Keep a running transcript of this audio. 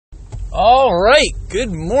All right,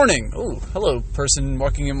 good morning. Oh, hello, person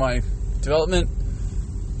walking in my development,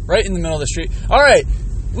 right in the middle of the street. All right,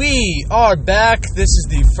 we are back. This is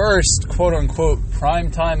the first quote-unquote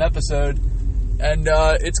primetime episode, and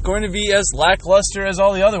it's going to be as lackluster as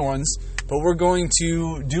all the other ones, but we're going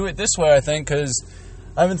to do it this way, I think, because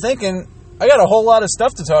I've been thinking I got a whole lot of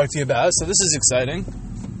stuff to talk to you about, so this is exciting.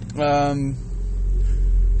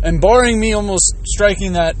 And barring me almost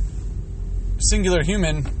striking that singular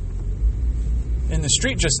human in the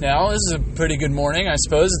street just now, this is a pretty good morning, I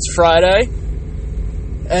suppose. It's Friday,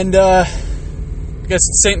 and I guess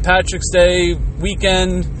it's St. Patrick's Day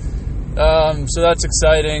weekend, so that's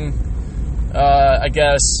exciting. I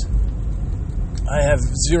guess I have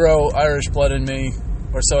zero Irish blood in me,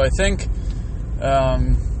 or so I think,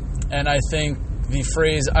 and I think the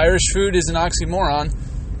phrase Irish food is an oxymoron,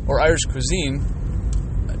 or Irish cuisine.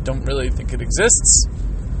 I don't really think it exists.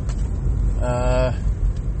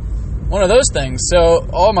 One of those things. So,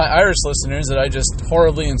 all my Irish listeners that I just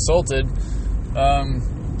horribly insulted,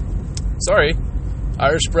 sorry.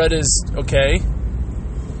 Irish bread is okay.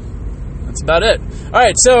 That's about it.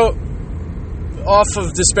 Alright, so, off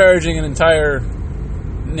of disparaging an entire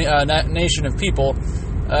nation of people,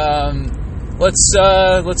 let's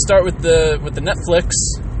start with the Netflix,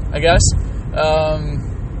 I guess.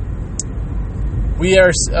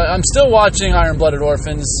 I'm still watching Iron-Blooded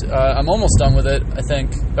Orphans. I'm almost done with it, I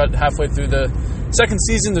think. About halfway through the second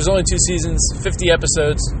season. There's only 2 seasons, 50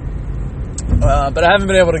 episodes. But I haven't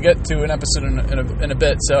been able to get to an episode in a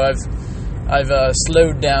bit, so I've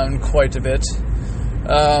slowed down quite a bit.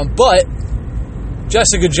 But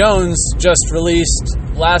Jessica Jones just released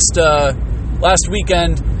last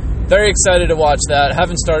weekend. Very excited to watch that.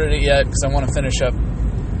 Haven't started it yet because I want to finish up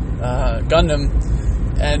Gundam.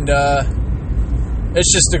 And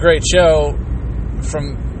it's just a great show,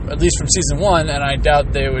 at least from season 1, and I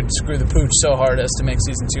doubt they would screw the pooch so hard as to make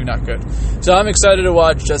season 2 not good. So I'm excited to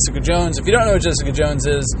watch Jessica Jones. If you don't know what Jessica Jones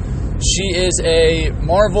is, she is a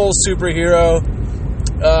Marvel superhero.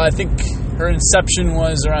 I think her inception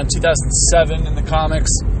was around 2007 in the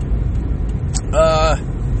comics.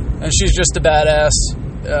 And she's just a badass.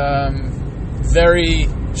 Very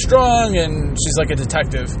strong, and she's like a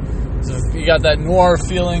detective. So you got that noir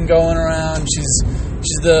feeling going around. She's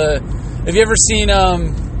the... Have you ever seen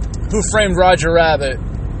Who Framed Roger Rabbit?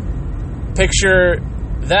 Picture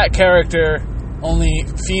that character, only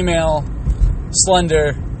female,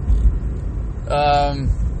 slender,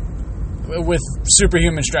 with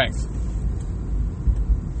superhuman strength.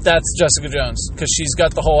 That's Jessica Jones, because she's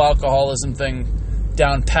got the whole alcoholism thing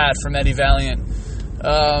down pat from Eddie Valiant.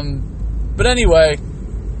 But anyway,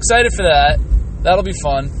 excited for that. That'll be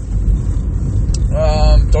fun.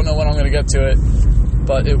 Don't know when I'm going to get to it,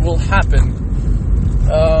 but it will happen.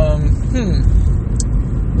 I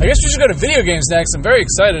guess we should go to video games next. I'm very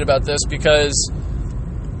excited about this because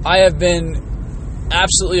I have been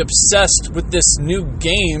absolutely obsessed with this new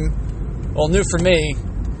game. Well, new for me,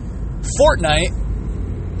 Fortnite.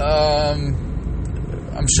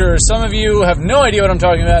 I'm sure some of you have no idea what I'm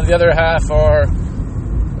talking about. The other half are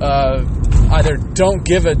either don't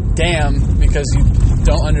give a damn because you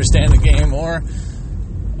don't understand the game, or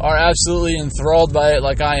are absolutely enthralled by it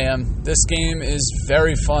like I am. This game is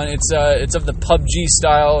very fun. It's of the PUBG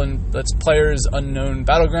style, and that's Players Unknown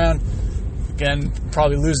Battleground. Again,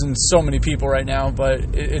 probably losing so many people right now,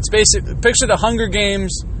 but it's basic. Picture the Hunger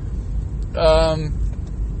Games,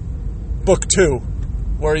 book 2,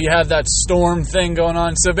 where you have that storm thing going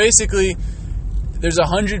on. So basically, there's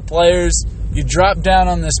 100 players. You drop down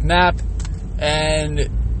on this map, and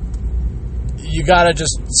you gotta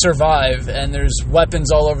just survive, and there's weapons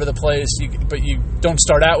all over the place, but you don't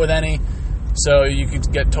start out with any, so you could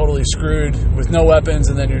get totally screwed with no weapons,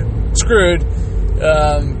 and then you're screwed.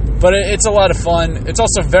 But it's a lot of fun. It's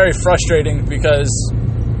also very frustrating because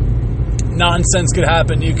nonsense could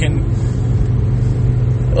happen. You can,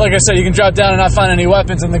 like I said, you can drop down and not find any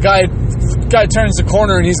weapons, and the guy turns the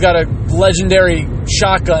corner and he's got a legendary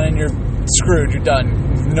shotgun, and you're screwed. You're done.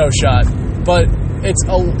 No shot. But it's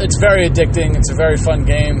very addicting. It's a very fun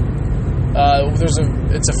game.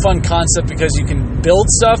 It's a fun concept because you can build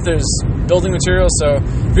stuff. There's building materials. So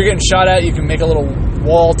if you're getting shot at, you can make a little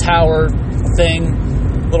wall tower thing,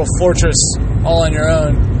 little fortress all on your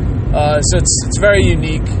own. So it's very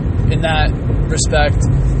unique in that respect.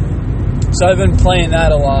 So I've been playing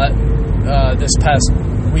that a lot this past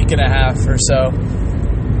week and a half or so.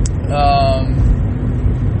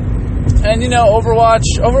 And, Overwatch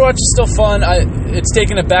is still fun. It's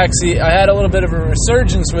taken a backseat. I had a little bit of a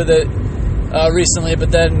resurgence with it recently,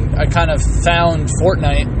 but then I kind of found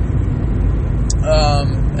Fortnite.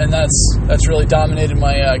 and that's really dominated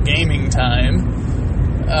my gaming time.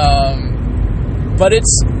 But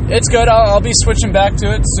it's good. I'll be switching back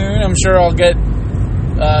to it soon. I'm sure I'll get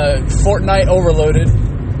Fortnite overloaded.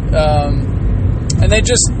 And they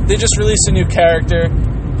just released a new character.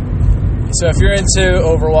 So if you're into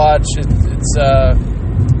Overwatch, it's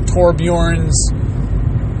Torbjorn's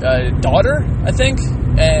daughter, I think,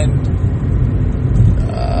 and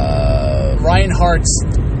Reinhardt's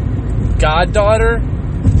goddaughter,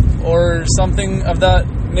 or something of that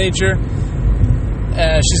nature.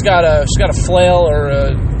 And she's got a flail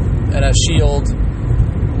and a shield.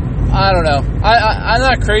 I don't know. I'm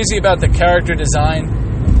not crazy about the character design.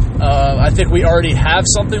 I think we already have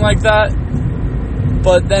something like that.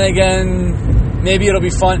 But then again, maybe it'll be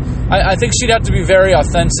fun. I think she'd have to be very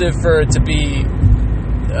offensive for it to be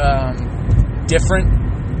different,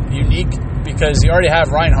 unique, because you already have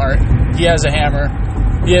Reinhardt. He has a hammer.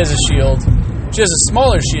 He has a shield. She has a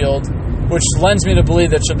smaller shield, which lends me to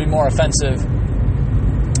believe that she'll be more offensive.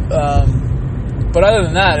 But other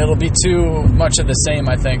than that, it'll be too much of the same,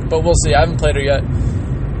 I think. But we'll see. I haven't played her yet.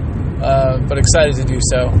 But excited to do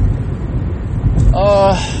so.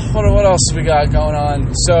 What else we got going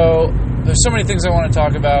on? So, there's so many things I want to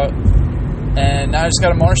talk about, and now I just got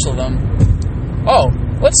to marshal them. Oh,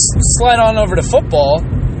 let's slide on over to football.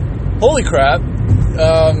 Holy crap.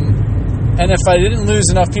 And if I didn't lose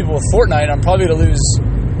enough people with Fortnite, I'm probably going to lose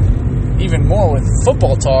even more with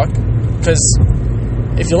football talk, because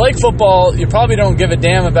if you like football, you probably don't give a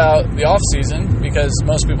damn about the off-season, because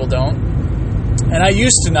most people don't. And I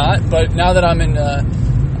used to not, but now that I'm in,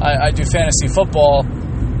 I do fantasy football,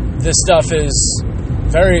 this stuff is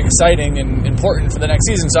very exciting and important for the next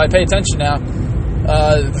season, so I pay attention now.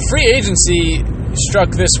 The free agency struck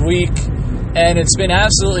this week, and it's been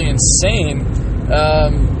absolutely insane.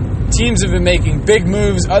 Teams have been making big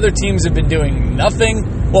moves. Other teams have been doing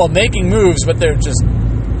nothing. Well, making moves, but they're just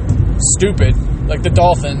stupid, like the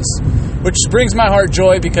Dolphins, which brings my heart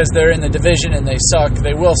joy because they're in the division and they suck.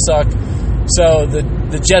 They will suck. So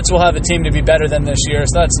the Jets will have a team to be better than this year,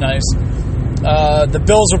 so that's nice. The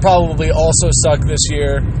Bills will probably also suck this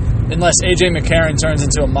year, unless A.J. McCarron turns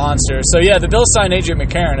into a monster. So yeah, the Bills signed A.J.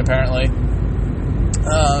 McCarron, apparently.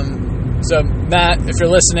 So Matt, if you're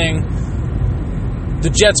listening, the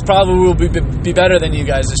Jets probably will be better than you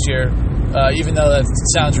guys this year, even though that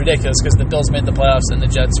sounds ridiculous because the Bills made the playoffs and the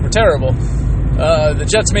Jets were terrible. The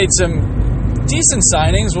Jets made some decent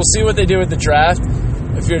signings. We'll see what they do with the draft.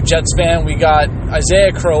 If you're a Jets fan, we got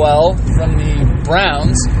Isaiah Crowell from the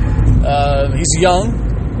Browns. He's young,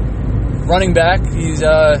 running back. He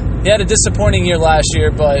had a disappointing year last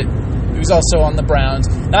year, but he was also on the Browns.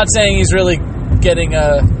 Not saying he's really getting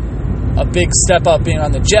a big step up being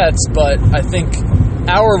on the Jets, but I think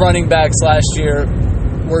our running backs last year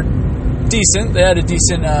were decent. They had a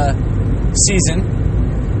decent season,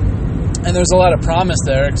 and there's a lot of promise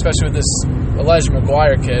there, especially with this Elijah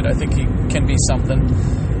McGuire kid. I think he can be something.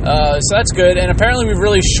 So that's good. And apparently we've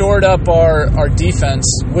really shored up our defense,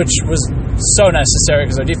 which was so necessary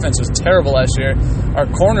because our defense was terrible last year. Our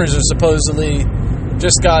corners are supposedly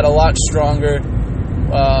just got a lot stronger,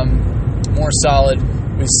 more solid.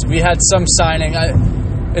 We had some signing.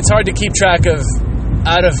 It's hard to keep track of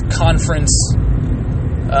out-of-conference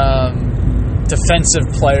defensive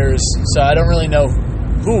players, so I don't really know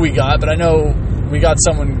who we got, but I know we got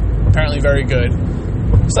someone apparently very good.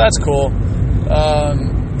 So that's cool.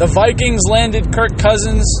 The Vikings landed Kirk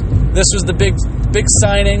Cousins. This was the big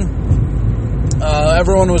signing.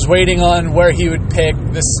 Everyone was waiting on where he would pick.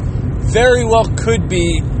 This very well could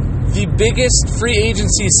be the biggest free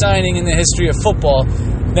agency signing in the history of football.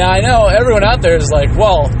 Now, I know everyone out there is like,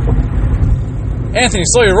 well, Anthony,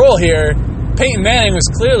 slow your roll here. Peyton Manning was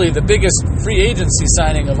clearly the biggest free agency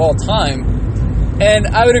signing of all time. And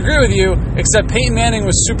I would agree with you, except Peyton Manning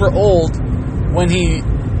was super old when he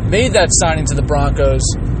made that signing to the Broncos.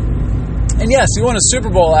 And yes, he won a Super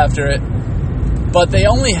Bowl after it, but they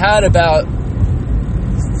only had about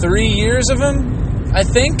 3 years of him, I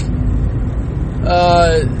think.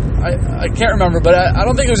 I can't remember, but I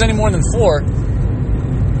don't think it was any more than 4.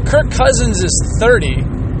 Kirk Cousins is 30.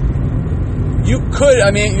 You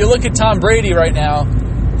look at Tom Brady right now.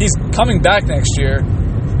 He's coming back next year.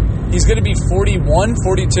 He's going to be 41,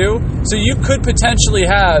 42. So you could potentially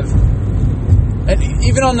have, and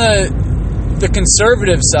even on the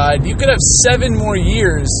conservative side, you could have 7 more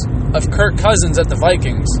years of Kirk Cousins at the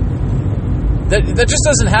Vikings. That just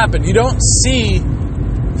doesn't happen. You don't see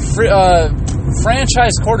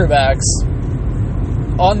franchise quarterbacks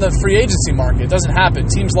on the free agency market. It doesn't happen.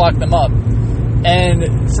 Teams lock them up. And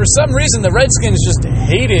for some reason, the Redskins just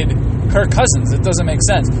hated Kirk Cousins. It doesn't make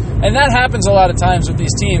sense. And that happens a lot of times with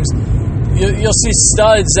these teams. You'll see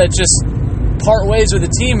studs that just part ways with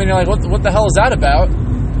a team, and you're like, what the hell is that about?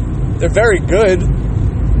 They're very good,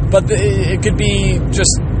 but it could be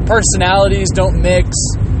just personalities don't mix.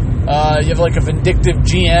 You have like a vindictive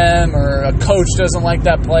GM, or a coach doesn't like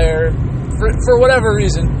that player for whatever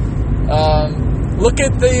reason. Look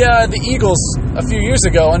at the Eagles a few years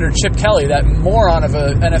ago under Chip Kelly, that moron of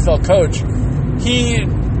an NFL coach. He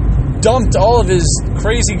dumped all of his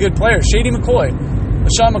crazy good players.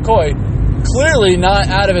 LaShawn McCoy, clearly not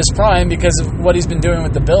out of his prime because of what he's been doing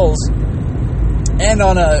with the Bills, and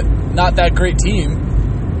on a not that great team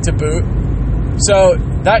to boot. So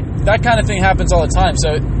that kind of thing happens all the time.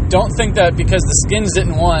 So don't think that because the Skins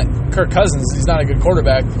didn't want Kirk Cousins, he's not a good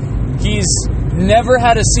quarterback. He's never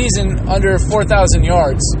had a season under 4,000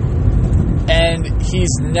 yards, and he's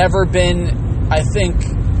never been, I think,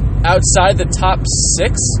 outside the top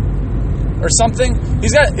 6 or something.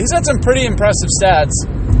 He's got some pretty impressive stats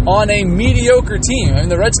on a mediocre team. I mean,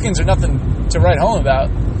 the Redskins are nothing to write home about.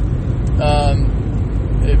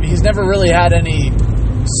 He's never really had any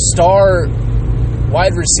star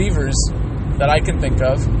wide receivers that I can think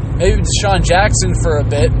of. Maybe Deshaun Jackson for a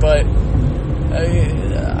bit, but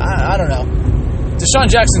I don't know. Deshaun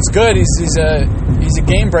Jackson's good. He's a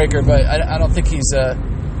game breaker, but I don't think he's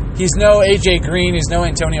no AJ Green. He's no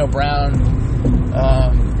Antonio Brown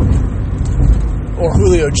or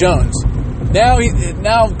Julio Jones.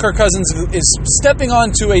 Now Kirk Cousins is stepping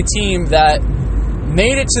onto a team that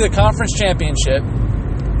made it to the conference championship.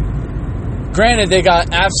 Granted, they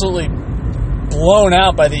got absolutely blown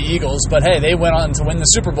out by the Eagles, but hey, they went on to win the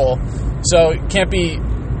Super Bowl, so can't be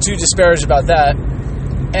too disparaged about that.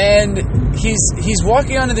 And he's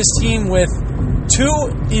walking onto this team with 2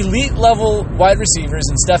 elite level wide receivers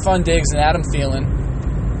in Stephon Diggs and Adam Thielen.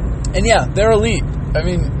 And yeah, they're elite. I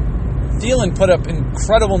mean, Thielen put up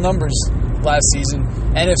incredible numbers last season,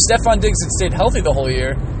 and if Stephon Diggs had stayed healthy the whole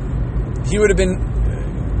year, he would have been,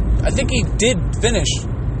 I think he did finish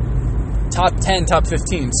top 10, top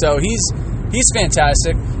 15. So he's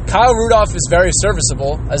fantastic. Kyle Rudolph is very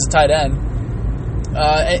serviceable as a tight end.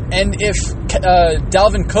 And if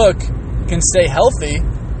Dalvin Cook can stay healthy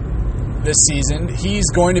this season, he's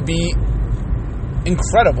going to be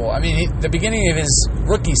incredible. I mean, the beginning of his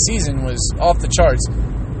rookie season was off the charts.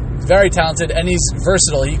 Very talented, and he's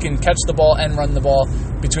versatile. He can catch the ball and run the ball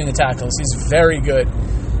between the tackles. He's very good.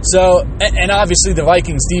 So, and obviously the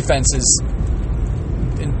Vikings defense is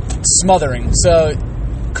smothering. So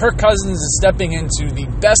Kirk Cousins is stepping into the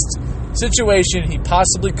best situation he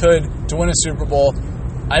possibly could to win a Super Bowl.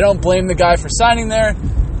 I don't blame the guy for signing there.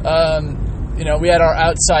 We had our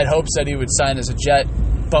outside hopes that he would sign as a Jet,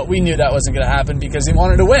 but we knew that wasn't going to happen because he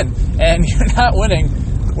wanted to win, and you're not winning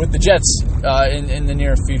with the Jets in the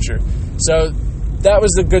near future. So that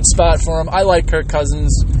was a good spot for him. I like Kirk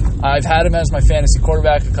Cousins. I've had him as my fantasy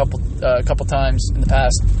quarterback a couple times in the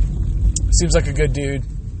past. Seems like a good dude.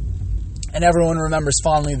 And everyone remembers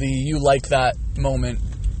fondly the "you like that" moment,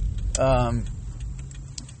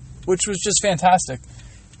 which was just fantastic.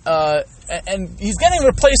 And he's getting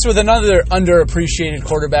replaced with another underappreciated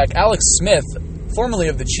quarterback, Alex Smith, formerly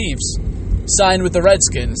of the Chiefs, signed with the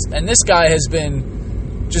Redskins. And this guy has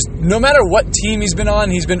been just, no matter what team he's been on,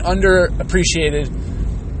 he's been underappreciated.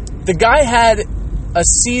 The guy had a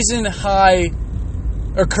season high,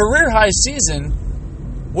 or career high season,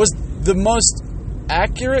 was the most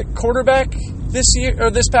accurate quarterback this year, or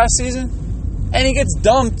this past season, and he gets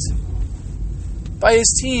dumped by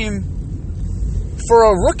his team for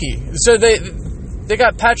a rookie. So they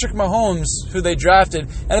got Patrick Mahomes, who they drafted,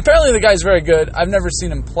 and apparently the guy's very good. I've never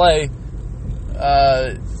seen him play.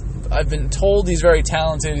 I've been told he's very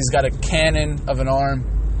talented. He's got a cannon of an arm.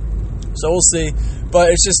 So we'll see.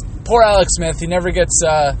 But it's just poor Alex Smith. He never gets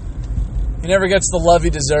the love he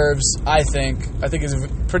deserves, I think. I think he's a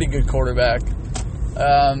pretty good quarterback.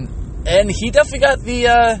 And he definitely got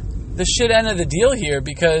the shit end of the deal here,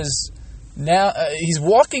 because now he's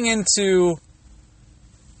walking into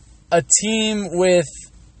a team with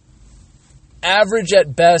average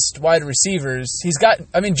at best wide receivers. He's got,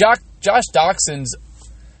 Josh Doxson's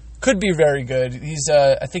could be very good.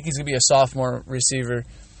 I think he's going to be a sophomore receiver.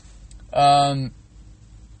 No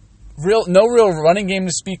real running game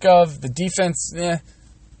to speak of. The defense,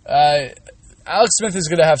 Alex Smith is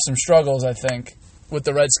going to have some struggles, I think, with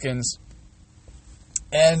the Redskins.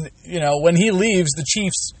 And, when he leaves, the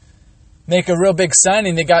Chiefs make a real big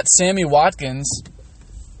signing. They got Sammy Watkins,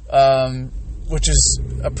 which is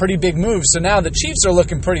a pretty big move. So now the Chiefs are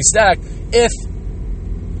looking pretty stacked if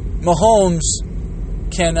Mahomes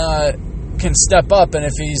can step up, and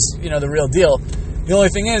if he's, the real deal. The only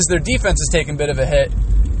thing is their defense has taken a bit of a hit.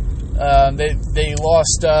 They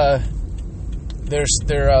lost their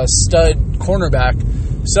stud cornerback.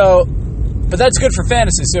 So, but that's good for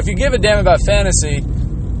fantasy. So if you give a damn about fantasy,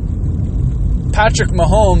 Patrick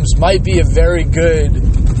Mahomes might be a very good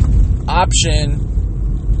option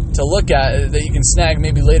to look at that you can snag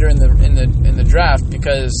maybe later in the draft,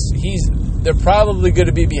 because they're probably going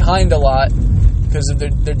to be behind a lot because of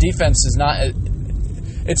their defense is not.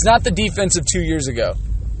 It's not the defense of 2 years ago,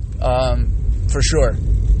 for sure.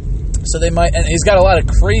 So they might, and he's got a lot of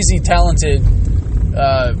crazy talented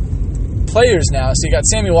players now. So you got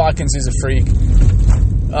Sammy Watkins, who's a freak.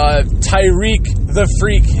 Tyreek the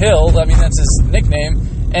Freak Hill, I mean that's his nickname,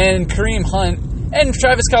 and Kareem Hunt and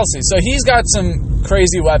Travis Kelce. So he's got some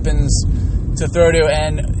crazy weapons to throw to,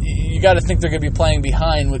 and you got to think they're going to be playing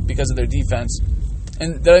behind because of their defense.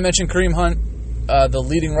 And did I mention Kareem Hunt, the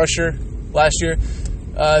leading rusher last year?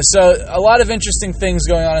 So a lot of interesting things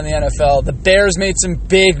going on in the NFL. The Bears made some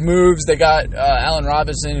big moves. They got Allen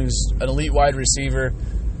Robinson, who's an elite wide receiver,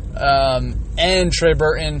 and Trey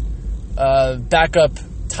Burton, backup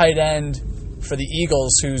tight end for the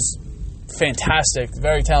Eagles, who's fantastic,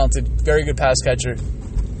 very talented, very good pass catcher.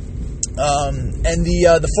 And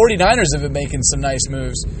the 49ers have been making some nice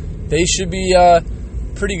moves. They should be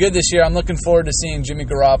pretty good this year. I'm looking forward to seeing Jimmy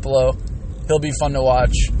Garoppolo. He'll be fun to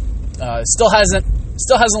watch. Still hasn't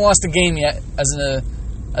lost a game yet as a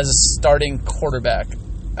starting quarterback,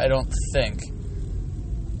 I don't think.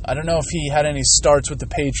 I don't know if he had any starts with the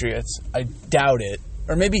Patriots. I doubt it.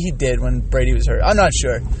 Or maybe he did when Brady was hurt. I'm not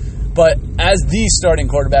sure. But as the starting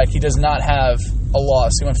quarterback, he does not have a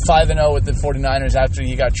loss. He went 5-0 with the 49ers after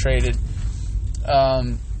he got traded.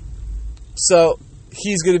 So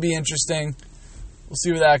he's going to be interesting. We'll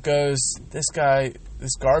see where that goes. This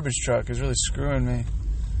garbage truck is really screwing me.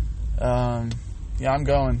 Yeah, I'm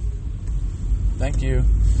going. Thank you.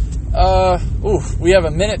 We have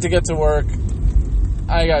a minute to get to work.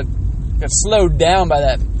 I got slowed down by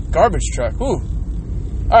that garbage truck. Ooh.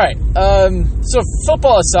 All right. So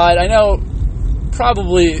football aside, I know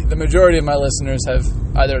probably the majority of my listeners have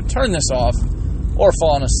either turned this off or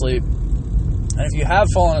fallen asleep. And if you have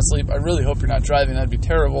fallen asleep, I really hope you're not driving. That'd be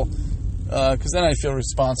terrible, because then I feel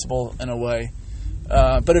responsible in a way.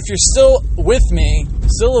 But if you're still with me,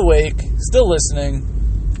 still awake, still listening,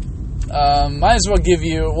 might as well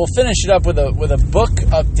we'll finish it up with a book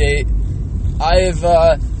update. I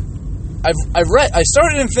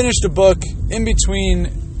started and finished a book in between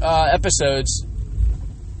episodes,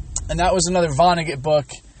 and that was another Vonnegut book.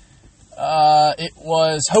 It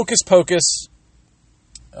was Hocus Pocus.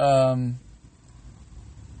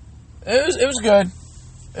 It was good.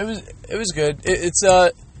 It was good.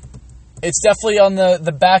 It's definitely on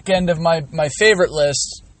the back end of my favorite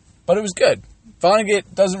list, but it was good.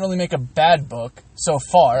 Vonnegut doesn't really make a bad book so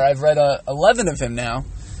far. I've read 11 of him now,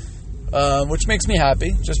 which makes me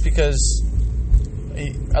happy, just because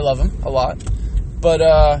I love him a lot. But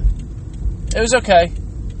it was okay.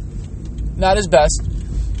 Not his best.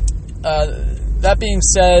 That being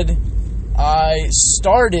said, I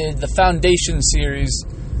started the Foundation series.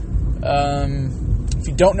 If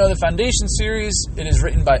you don't know the Foundation series, it is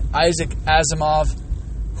written by Isaac Asimov,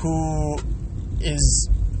 who is...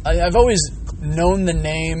 I've always known the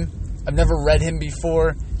name. I've never read him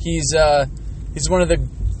before. He's one of the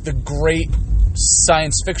great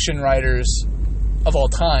science fiction writers of all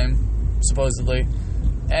time, supposedly.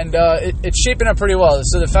 And it's shaping up pretty well.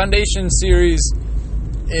 So the Foundation series,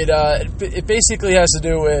 it basically has to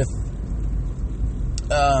do with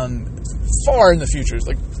far in the future,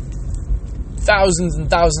 like thousands and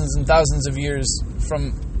thousands and thousands of years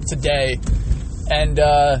from today. And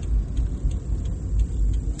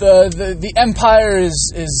the empire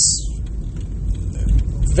is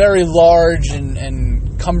very large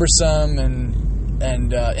and cumbersome and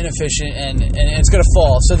inefficient, and it's going to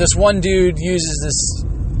fall. So this one dude uses this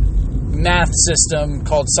math system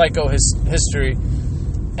called psychohistory,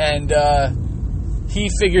 and he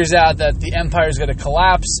figures out that the empire is going to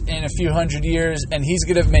collapse in a few hundred years, and he's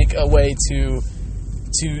going to make a way to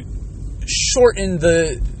shorten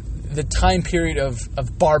the time period of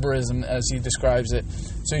barbarism, as he describes it.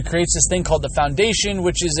 So he creates this thing called the Foundation,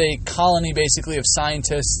 which is a colony basically of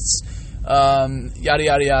scientists, yada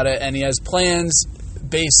yada yada, and he has plans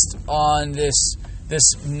based on this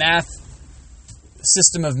math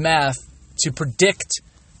system of math to predict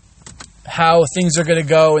how things are going to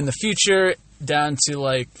go in the future, down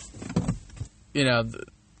to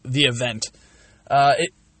the event. I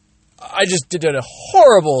just did a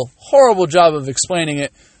horrible job of explaining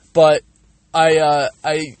it, but I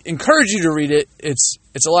encourage you to read it. It's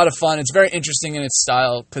It's a lot of fun. It's very interesting in its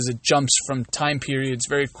style because it jumps from time periods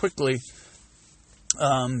very quickly.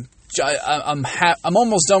 I'm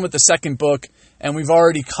almost done with the second book, and we've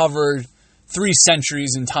already covered 3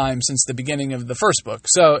 centuries in time since the beginning of the first book.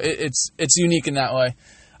 So it's unique in that way.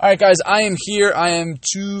 All right, guys, I am here. I am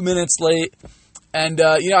 2 minutes late. And,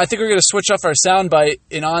 I think we're going to switch off our soundbite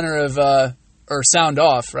in honor of, or sound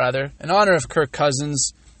off, rather, in honor of Kirk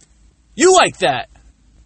Cousins. You like that!